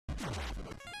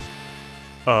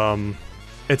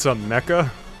It's a mecha?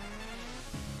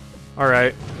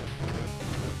 Alright.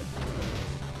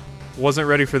 Wasn't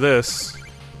ready for this.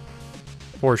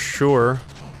 For sure.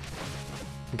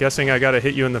 I'm guessing I gotta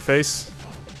hit you in the face.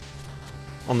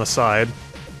 On the side.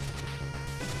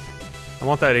 I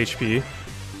want that HP.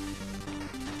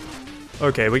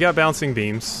 Okay, we got bouncing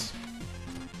beams.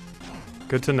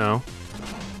 Good to know.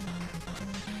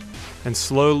 And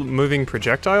slow moving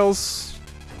projectiles?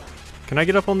 Can I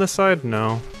get up on this side?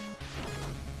 No.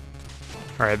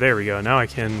 Alright, there we go. Now I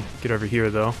can get over here,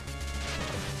 though.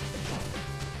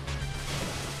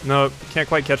 Nope, can't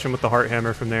quite catch him with the heart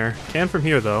hammer from there. Can from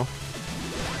here, though.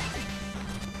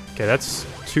 Okay, that's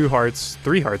 2 hearts.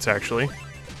 3 hearts, actually.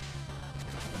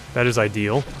 That is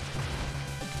ideal.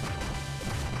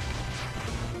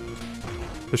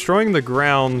 Destroying the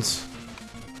ground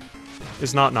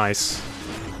is not nice.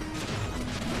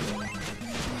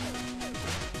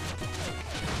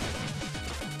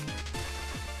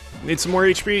 Need some more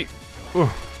HP. Ooh.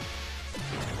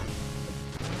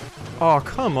 Oh,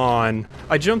 come on.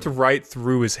 I jumped right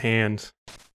through his hand.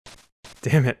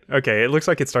 Damn it. Okay, it looks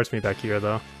like it starts me back here,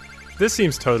 though. This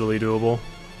seems totally doable.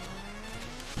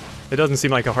 It doesn't seem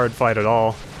like a hard fight at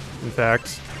all, in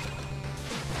fact.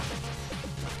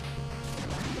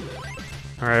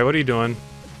 Alright, what are you doing?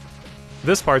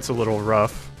 This part's a little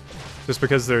rough, just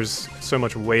because there's so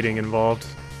much waiting involved.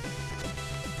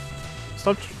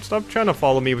 Stop trying to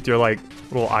follow me with your, like,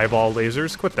 little eyeball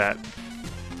lasers. Quit that.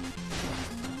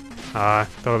 Thought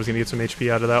I was gonna get some HP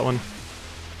out of that one.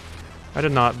 I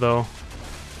did not, though.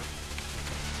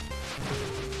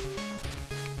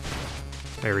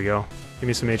 There we go. Give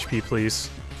me some HP, please.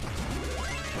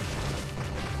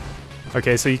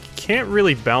 Okay, so you can't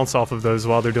really bounce off of those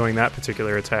while they're doing that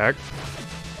particular attack.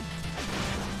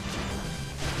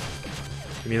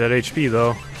 Give me that HP,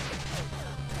 though.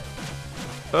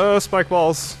 Spike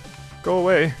balls. Go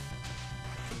away.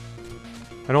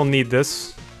 I don't need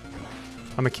this.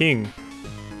 I'm a king.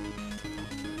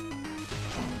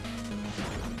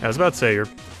 I was about to say, you're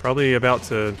probably about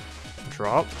to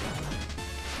drop.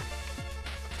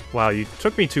 Wow, you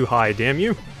took me too high, damn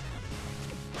you.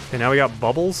 Okay, now we got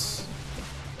bubbles.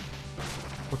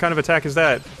 What kind of attack is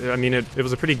that? I mean, it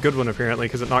was a pretty good one, apparently,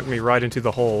 because it knocked me right into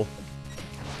the hole.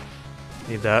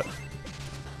 Need that.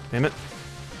 Damn it.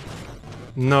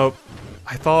 Nope.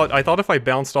 I thought if I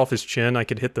bounced off his chin, I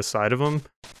could hit the side of him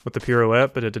with the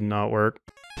pirouette, but it did not work.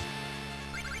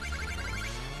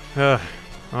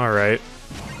 Alright.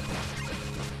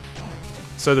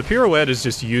 So the pirouette is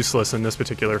just useless in this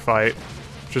particular fight,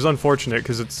 which is unfortunate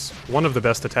because it's one of the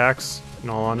best attacks, in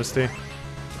all honesty.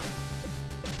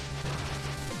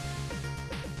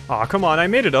 Aw, come on, I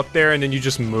made it up there and then you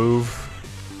just move.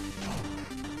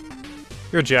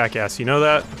 You're a jackass, you know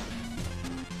that?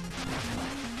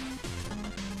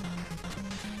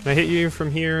 Can I hit you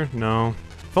from here? No.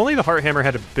 If only the heart hammer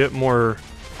had a bit more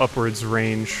upwards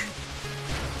range.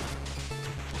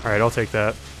 Alright, I'll take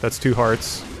that. That's 2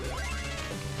 hearts.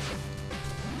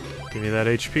 Give me that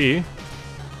HP.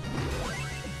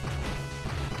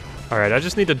 Alright, I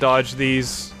just need to dodge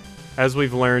these. As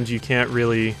we've learned, you can't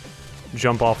really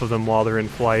jump off of them while they're in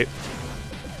flight.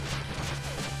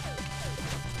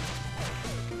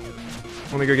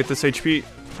 Let me go get this HP.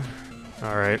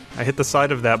 Alright, I hit the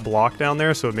side of that block down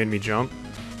there, so it made me jump.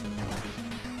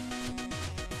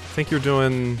 I think you're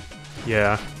doing...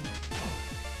 yeah.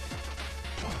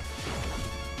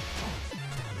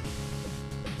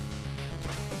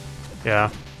 Yeah,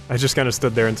 I just kind of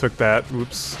stood there and took that.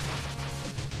 Oops.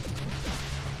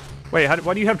 Wait,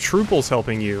 why do you have Trooples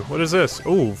helping you? What is this?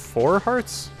 Ooh, 4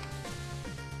 hearts?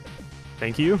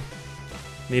 Thank you.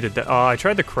 Needed that. I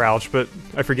tried to crouch, but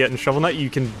I forget in Shovel Knight you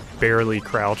can barely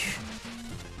crouch.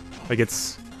 Like,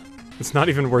 it's not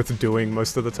even worth doing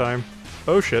most of the time.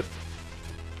 Oh shit.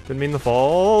 Didn't mean to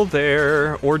fall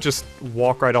there. Or just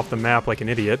walk right off the map like an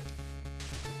idiot.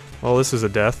 Well, this is a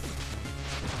death.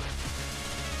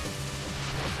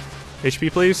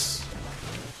 HP, please?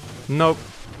 Nope.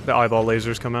 The eyeball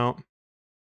lasers come out.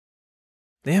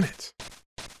 Damn it.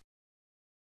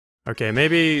 Okay,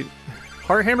 maybe...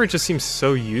 Heart Hammer just seems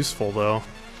so useful, though.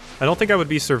 I don't think I would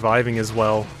be surviving as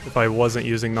well if I wasn't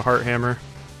using the Heart Hammer.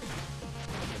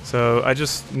 So, I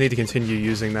just need to continue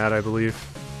using that, I believe.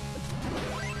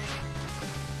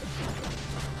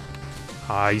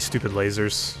 Ah, you stupid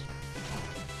lasers.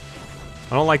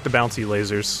 I don't like the bouncy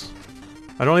lasers.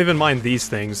 I don't even mind these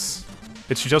things.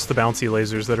 It's just the bouncy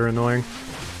lasers that are annoying.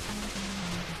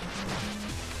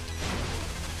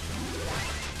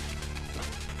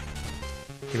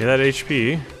 Give me that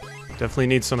HP. Definitely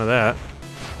need some of that.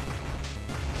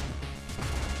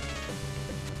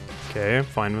 Okay, I'm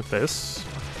fine with this.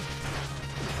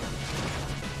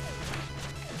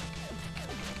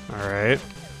 Alright.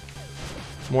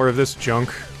 More of this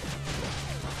junk.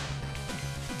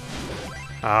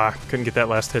 Ah, couldn't get that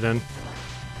last hit in.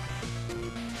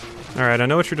 Alright, I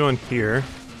know what you're doing here.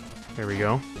 There we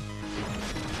go.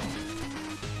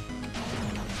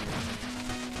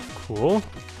 Cool.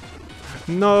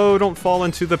 No, don't fall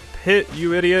into the pit,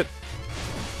 you idiot.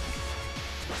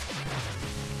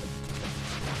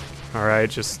 Alright,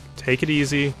 just take it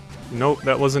easy. Nope,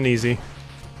 that wasn't easy.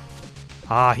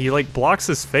 Ah, he like blocks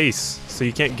his face, so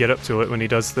you can't get up to it when he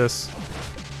does this.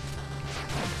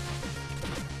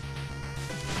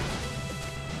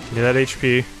 Get that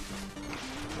HP.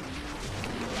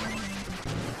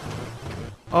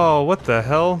 Oh, what the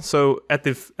hell? So at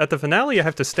the finale, I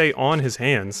have to stay on his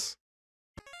hands.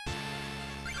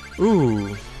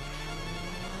 Ooh.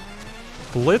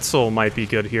 Blitzel might be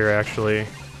good here, actually.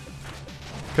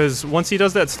 Because once he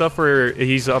does that stuff where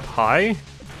he's up high,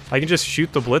 I can just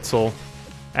shoot the Blitzel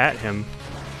at him.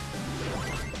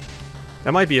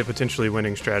 That might be a potentially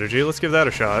winning strategy. Let's give that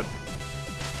a shot.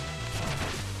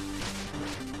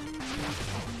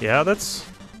 Yeah, that's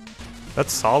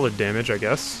solid damage, I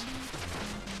guess.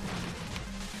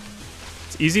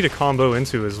 It's easy to combo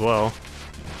into as well.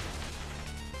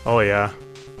 Oh yeah.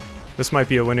 This might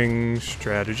be a winning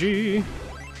strategy.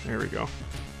 There we go.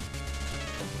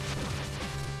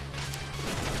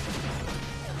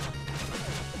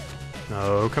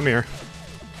 No, come here.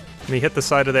 Let me hit the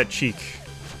side of that cheek.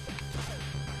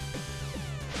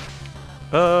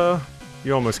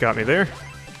 You almost got me there.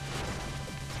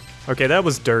 Okay, that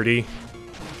was dirty.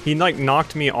 He, like,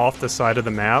 knocked me off the side of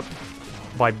the map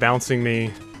by bouncing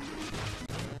me.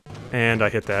 And I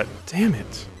hit that. Damn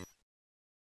it.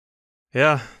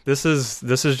 Yeah, this is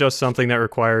just something that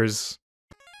requires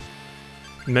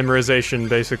memorization,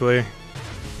 basically.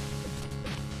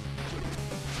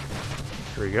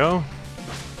 Here we go.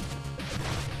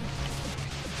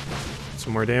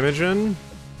 Some more damage in.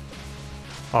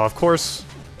 Oh, of course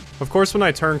when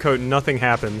I turncoat, nothing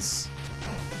happens.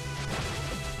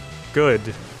 Good.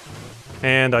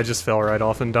 And I just fell right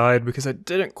off and died because I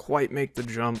didn't quite make the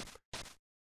jump.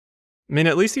 I mean,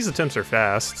 at least these attempts are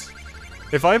fast.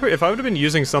 If I would have been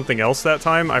using something else that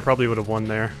time, I probably would have won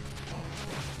there.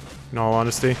 In all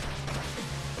honesty.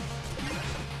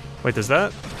 Wait, does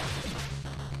that?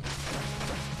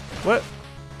 What?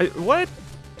 What?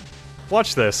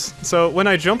 Watch this. So when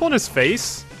I jump on his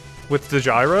face with the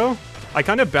gyro, I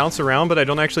kind of bounce around, but I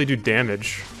don't actually do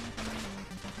damage.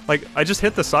 Like, I just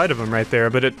hit the side of him right there,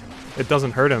 but it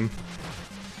doesn't hurt him.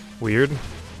 Weird.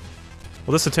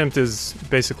 Well, this attempt is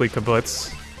basically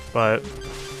kablutz, but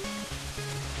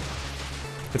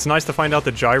it's nice to find out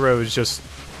the gyro is just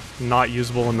not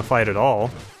usable in the fight at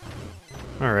all.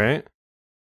 Alright.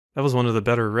 That was one of the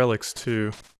better relics,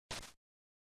 too.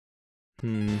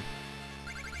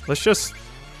 Let's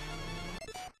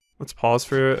pause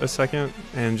for a second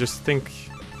and just think,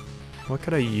 what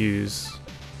could I use?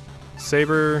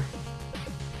 Saber.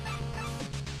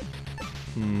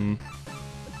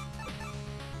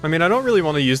 I mean, I don't really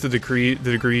want to use the decree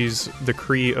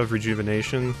of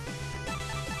rejuvenation.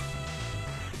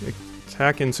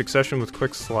 Attack in succession with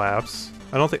quick slaps.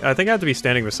 I think I have to be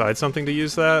standing beside something to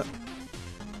use that.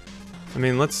 I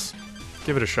mean, let's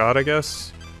give it a shot, I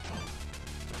guess.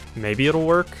 Maybe it'll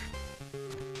work.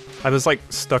 I was like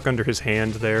stuck under his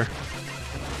hand there.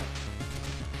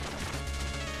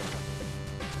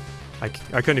 I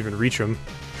couldn't even reach him.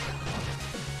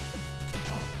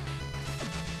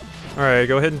 Alright,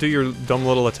 go ahead and do your dumb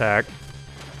little attack.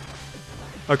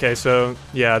 Okay, so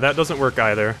yeah, that doesn't work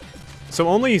either. So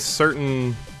only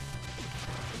certain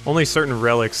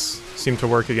relics seem to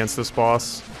work against this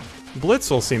boss.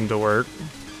 Blitzel seemed to work.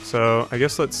 So I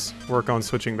guess let's work on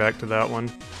switching back to that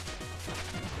one.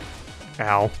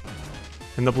 Ow.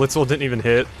 And the Blitzel didn't even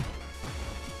hit.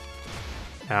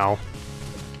 Ow.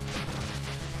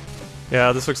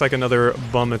 Yeah, this looks like another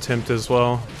bum attempt as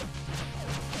well.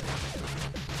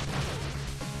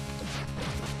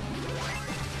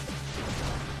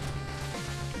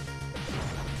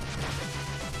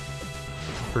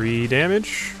 Free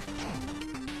damage.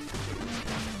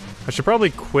 I should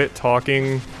probably quit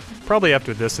talking. Probably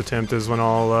after this attempt is when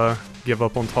I'll give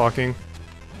up on talking.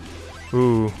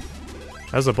 Ooh.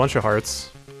 That was a bunch of hearts.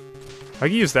 I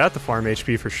can use that to farm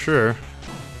HP for sure.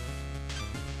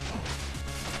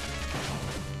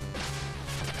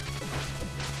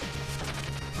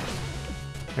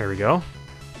 There we go.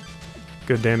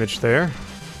 Good damage there.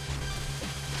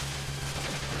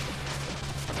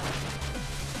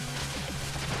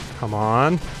 Come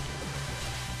on.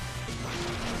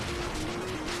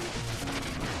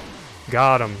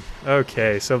 Got him.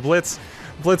 Okay, so Blitzel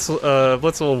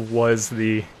was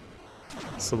the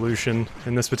solution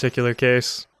in this particular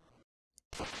case.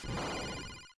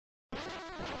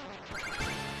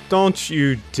 Don't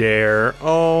you dare.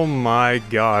 Oh my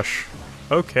gosh.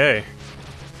 Okay.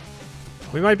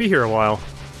 We might be here a while.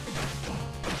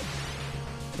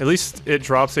 At least it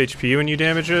drops HP when you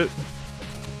damage it.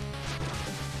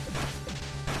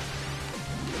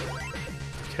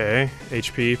 Okay,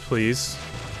 HP, please.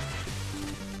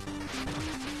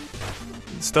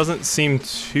 This doesn't seem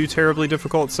too terribly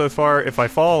difficult so far. If I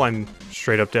fall, I'm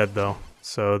straight up dead though.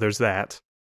 So there's that.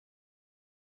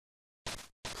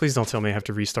 Please don't tell me I have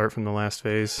to restart from the last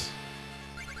phase.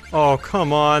 Oh,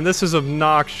 come on, this is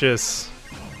obnoxious.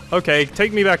 Okay,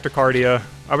 take me back to Cardia.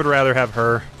 I would rather have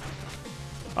her.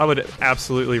 I would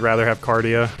absolutely rather have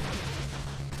Cardia.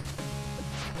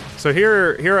 So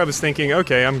here I was thinking,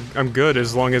 okay, I'm good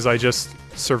as long as I just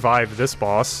survive this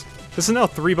boss. This is now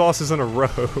 3 bosses in a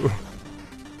row.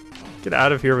 Get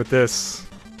out of here with this.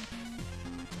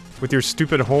 With your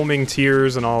stupid homing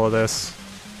tears and all of this.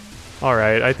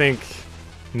 Alright, I think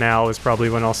now is probably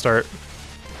when I'll start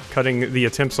cutting the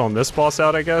attempts on this boss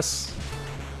out, I guess.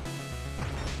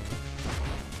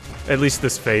 At least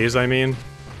this phase, I mean.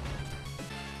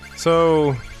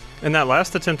 So, in that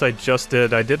last attempt I just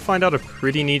did, I did find out a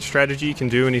pretty neat strategy you can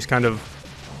do, and he's kind of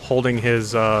holding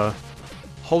his,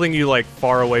 holding you, like,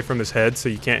 far away from his head so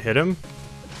you can't hit him.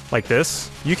 Like this.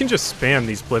 You can just spam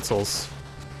these blitzels,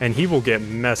 and he will get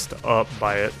messed up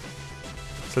by it.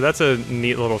 So that's a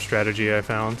neat little strategy I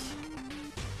found.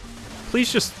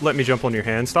 Please just let me jump on your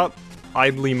hand. Stop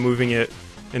idly moving it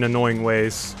in annoying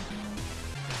ways.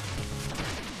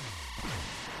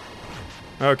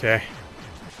 Okay.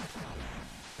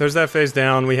 There's that phase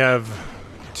down. We have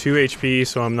 2 HP,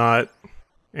 so I'm not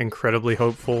incredibly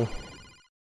hopeful.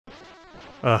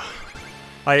 I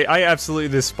absolutely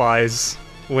despise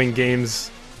when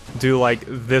games do like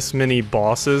this many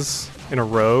bosses in a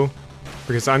row,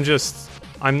 because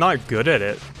I'm not good at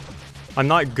it. I'm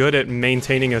not good at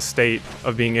maintaining a state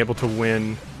of being able to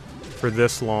win for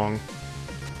this long.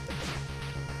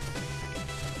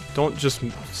 Don't just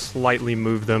slightly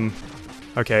move them.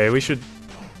 Okay, we should...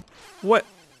 What?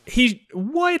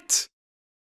 What?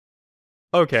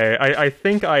 Okay, I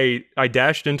think I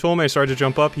dashed into him, I started to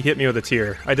jump up, he hit me with a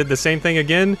tear. I did the same thing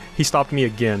again, he stopped me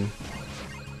again.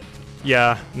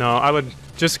 Yeah, no, I would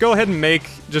just go ahead and make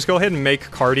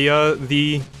Cardia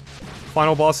the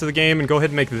final boss of the game, and go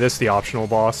ahead and make this the optional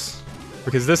boss.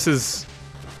 Because this is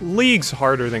leagues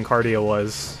harder than Cardia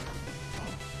was.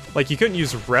 Like, you couldn't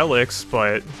use relics,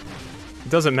 but it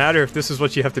doesn't matter if this is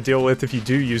what you have to deal with if you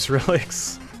do use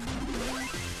relics.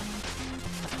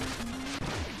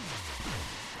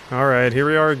 Alright, here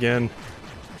we are again.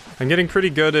 I'm getting pretty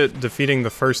good at defeating the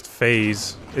first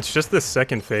phase. It's just the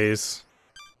second phase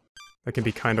that can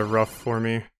be kind of rough for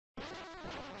me.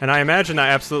 And I imagine I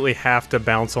absolutely have to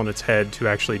bounce on its head to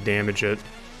actually damage it.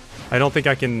 I don't think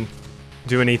I can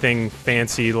do anything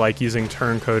fancy like using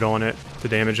turncoat on it to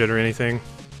damage it or anything.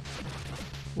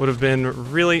 Would have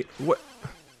been really... What?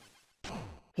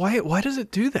 Why does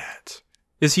it do that?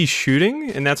 Is he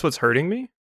shooting and that's what's hurting me?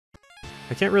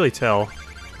 I can't really tell.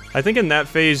 I think in that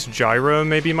phase, gyro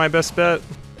may be my best bet.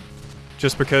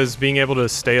 Just because being able to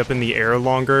stay up in the air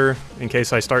longer in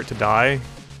case I start to die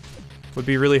would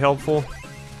be really helpful.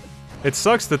 It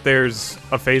sucks that there's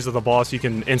a phase of the boss you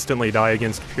can instantly die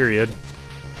against, period.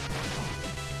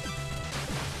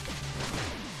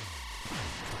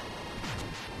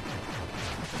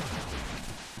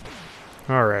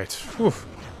 Alright, whew.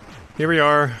 Here we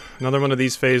are, another one of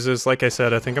these phases. Like I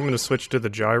said, I think I'm going to switch to the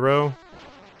gyro,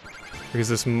 because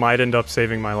this might end up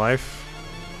saving my life.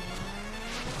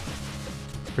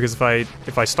 Because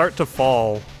if I start to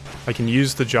fall, I can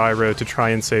use the gyro to try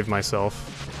and save myself.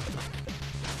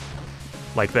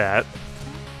 Like that.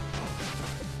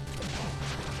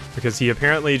 Because he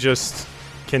apparently just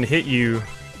can hit you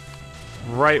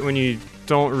right when you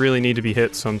don't really need to be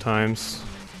hit sometimes.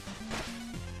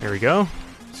 There we go.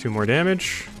 2 more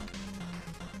damage.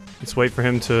 Let's wait for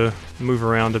him to move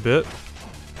around a bit.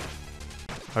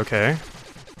 Okay.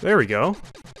 There we go.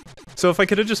 So if I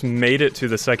could have just made it to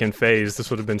the second phase, this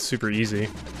would have been super easy.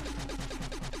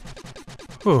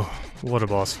 Whew, what a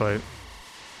boss fight.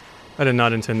 I did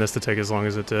not intend this to take as long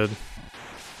as it did.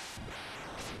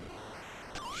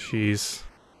 Jeez.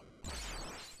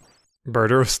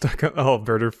 Birder was stuck on— oh,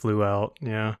 Birder flew out,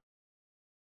 yeah.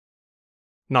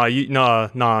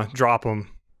 Nah, drop him.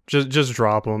 Just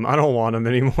drop him. I don't want him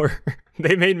anymore.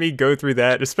 They made me go through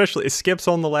that, especially— it skips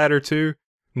on the ladder too.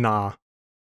 Nah.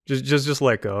 Just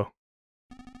let go.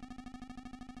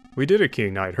 We did it,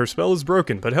 King Knight. Her spell is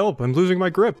broken, but help, I'm losing my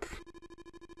grip.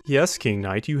 Yes, King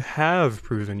Knight, you have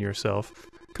proven yourself.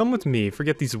 Come with me,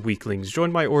 forget these weaklings,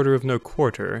 join my order of no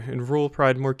quarter, and rule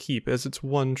Pridemoor Keep as its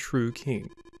one true king.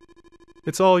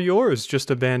 It's all yours, just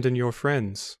abandon your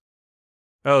friends.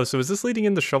 Oh, so is this leading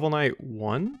into Shovel Knight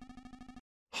 1?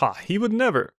 Ha, he would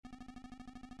never!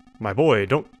 My boy,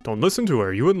 don't listen to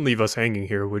her, you wouldn't leave us hanging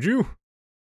here, would you?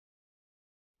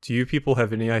 Do you people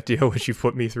have any idea what you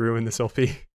put me through in this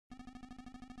LP?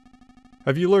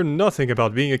 Have you learned nothing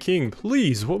about being a king?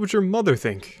 Please, what would your mother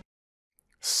think?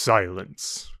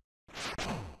 Silence.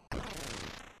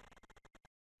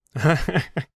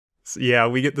 Yeah,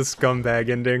 we get the scumbag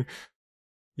ending.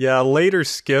 Yeah, later,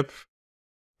 Skip.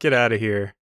 Get out of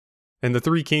here. And the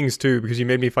Three Kings too, because you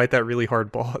made me fight that really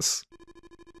hard boss.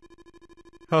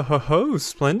 Ho ho ho,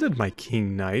 splendid, my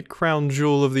King Knight, crown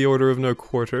jewel of the Order of No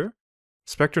Quarter.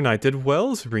 Spectre Knight did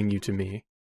well to bring you to me.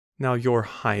 Now, your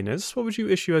highness, what would you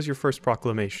issue as your first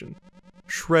proclamation?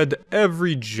 Shred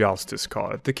every Joustus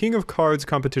card. The King of Cards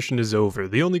competition is over.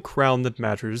 The only crown that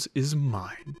matters is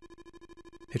mine.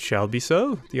 It shall be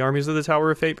so. The armies of the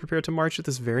Tower of Fate prepare to march at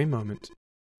this very moment.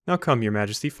 Now come, your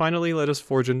majesty, finally let us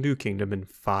forge a new kingdom in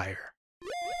fire.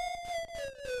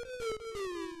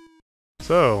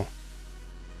 So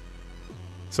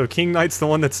King Knight's the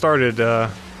one that started,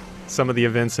 some of the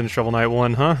events in Shovel Knight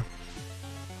 1, huh?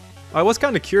 I was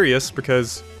kind of curious,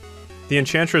 because the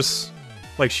Enchantress,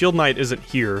 like, Shield Knight isn't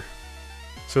here,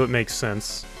 so it makes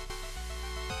sense.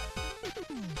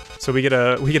 So we get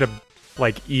a,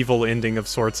 like, evil ending of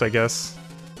sorts, I guess.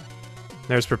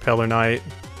 There's Propeller Knight.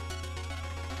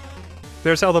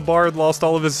 There's how the Bard lost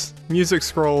all of his music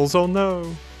scrolls, oh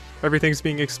no! Everything's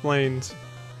being explained.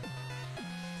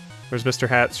 There's Mr.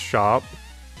 Hat's shop.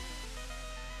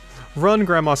 Run,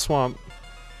 Grandma Swamp!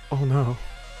 Oh no.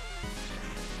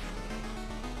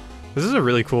 This is a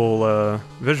really cool,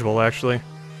 visual, actually.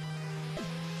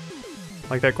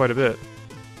 Like that quite a bit.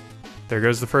 There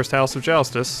goes the first house of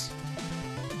Joustus.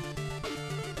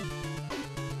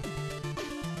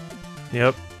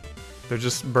 Yep. They're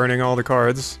just burning all the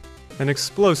cards. An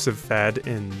explosive fad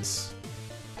ends.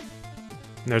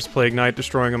 And there's Plague Knight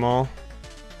destroying them all.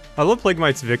 I love Plague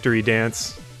Knight's victory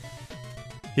dance.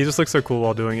 He just looks so cool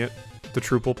while doing it. The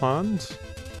Troople Pond.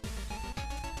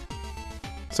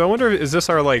 So I wonder, is this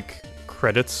our, like,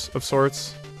 credits of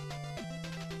sorts?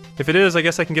 If it is, I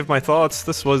guess I can give my thoughts.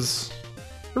 This was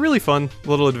a really fun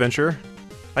little adventure.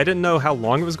 I didn't know how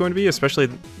long it was going to be, especially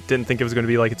didn't think it was going to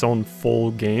be like its own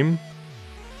full game.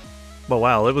 But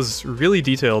wow, it was really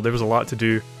detailed. There was a lot to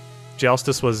do.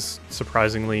 Joustus was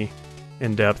surprisingly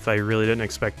in-depth. I really didn't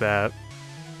expect that.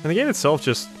 And the game itself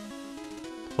just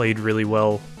played really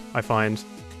well, I find.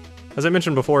 As I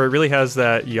mentioned before, it really has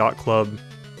that Yacht Club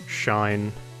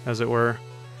shine, as it were.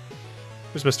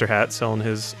 There's Mr. Hat selling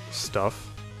his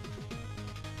stuff.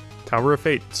 Tower of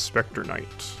Fate, Spectre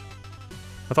Knight.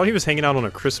 I thought he was hanging out on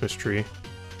a Christmas tree.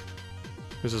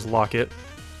 There's his locket.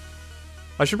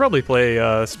 I should probably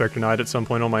play Spectre Knight at some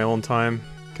point on my own time,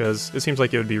 because it seems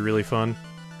like it would be really fun.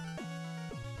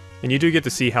 And you do get to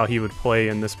see how he would play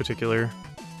in this particular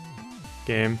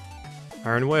game.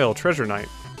 Iron Whale, Treasure Knight.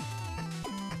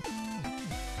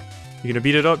 You gonna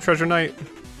beat it up, Treasure Knight?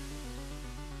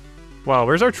 Wow,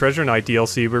 where's our Treasure Knight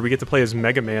DLC where we get to play as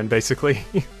Mega Man, basically?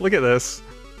 Look at this.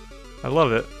 I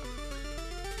love it.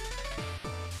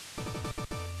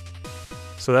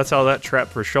 So that's how that trap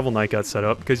for Shovel Knight got set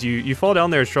up, because you fall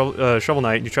down there as Shovel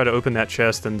Knight, and you try to open that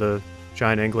chest, and the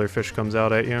giant anglerfish comes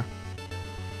out at you.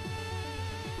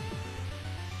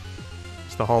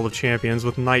 It's the Hall of Champions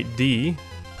with Knight D.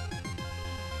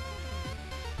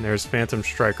 And there's Phantom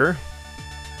Striker.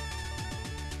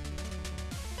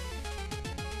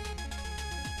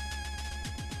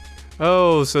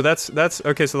 Oh, so that's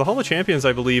okay. So the Hall of Champions,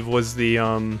 I believe, was the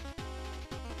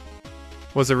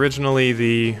was originally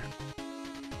the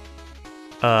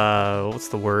what's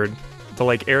the word? The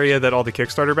like area that all the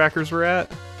Kickstarter backers were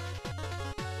at.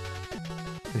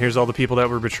 And here's all the people that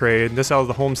were betrayed. This is how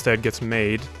the homestead gets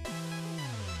made.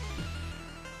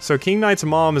 So King Knight's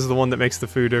mom is the one that makes the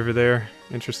food over there.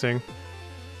 Interesting.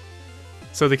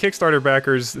 So the Kickstarter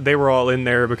backers, they were all in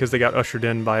there because they got ushered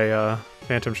in by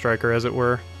Phantom Striker, as it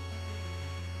were.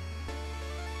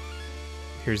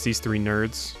 Here's these three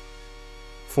nerds.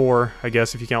 4, I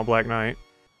guess, if you count Black Knight.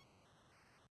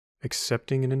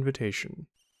 Accepting an invitation.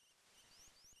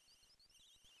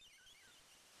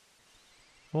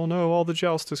 Oh no, all the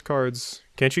Joustus cards.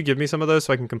 Can't you give me some of those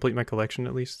so I can complete my collection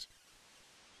at least?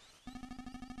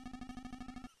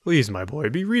 Please, my boy,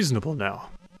 be reasonable now.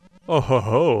 Oh ho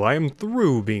ho, I am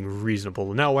through being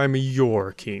reasonable. Now I'm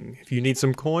your king. If you need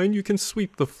some coin, you can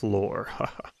sweep the floor.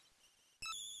 Haha.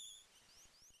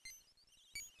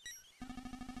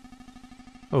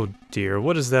 Oh dear,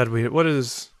 what is that what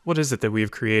is it that we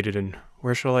have created, and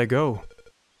where shall I go?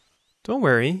 Don't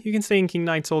worry, you can stay in King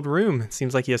Knight's old room. It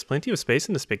seems like he has plenty of space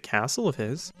in this big castle of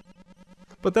his.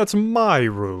 But that's my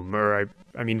room, or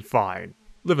I mean fine.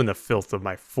 Live in the filth of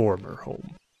my former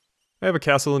home. I have a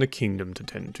castle and a kingdom to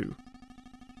tend to.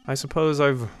 I suppose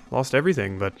I've lost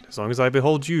everything, but as long as I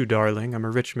behold you, darling, I'm a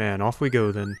rich man. Off we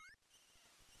go, then.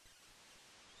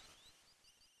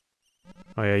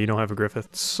 Oh yeah, you don't have a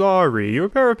Griffith. Sorry, your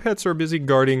parapets are busy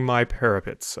guarding my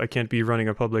parapets. I can't be running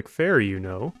a public fair, you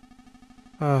know.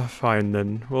 Fine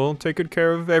then. We'll take good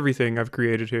care of everything I've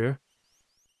created here.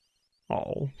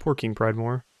 Oh, poor King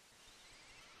Pridemoor.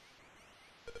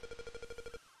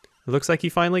 It looks like you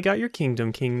finally got your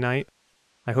kingdom, King Knight.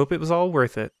 I hope it was all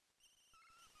worth it.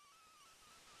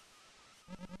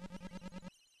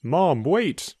 Mom,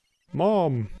 wait!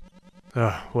 Mom!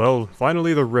 Well,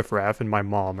 finally the riffraff and my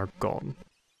mom are gone.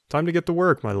 Time to get to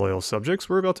work, my loyal subjects.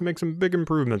 We're about to make some big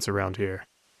improvements around here.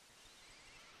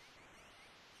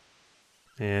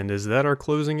 And is that our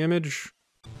closing image?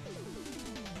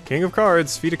 King of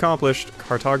Cards, feat accomplished.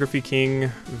 Cartography King,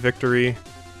 victory.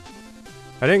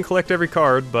 I didn't collect every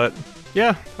card, but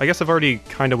yeah, I guess I've already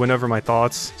kind of went over my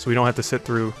thoughts, so we don't have to sit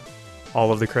through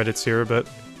all of the credits here, but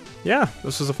yeah,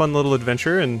 this was a fun little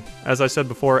adventure, and as I said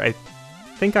before, I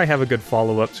think I have a good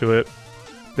follow-up to it.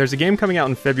 There's a game coming out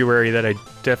in February that I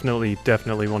definitely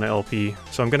want to LP,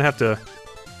 so I'm gonna have to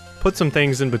put some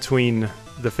things in between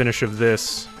the finish of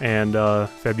this and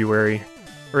February.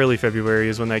 Early February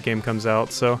is when that game comes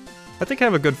out, so I think I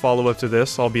have a good follow-up to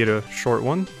this, albeit a short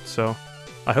one, so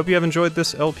I hope you have enjoyed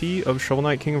this LP of Shovel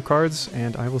Knight King of Cards,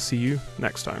 and I will see you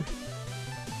next time.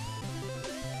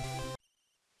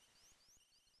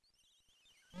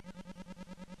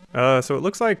 So it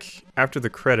looks like after the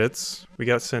credits, we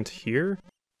got sent here.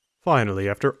 Finally,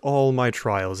 after all my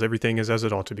trials, everything is as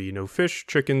it ought to be. No fish,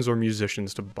 chickens, or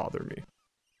musicians to bother me.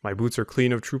 My boots are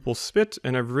clean of Truple's spit,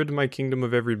 and I've rid my kingdom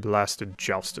of every blasted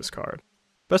Joustus card.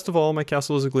 Best of all, my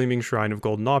castle is a gleaming shrine of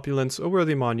golden opulence, a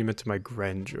worthy monument to my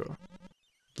grandeur.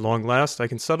 At long last, I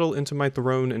can settle into my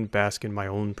throne and bask in my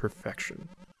own perfection.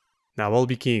 Now I'll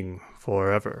be king,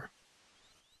 forever.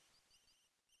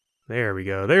 There we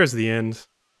go, there's the end.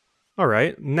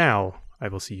 Alright, now I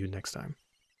will see you next time.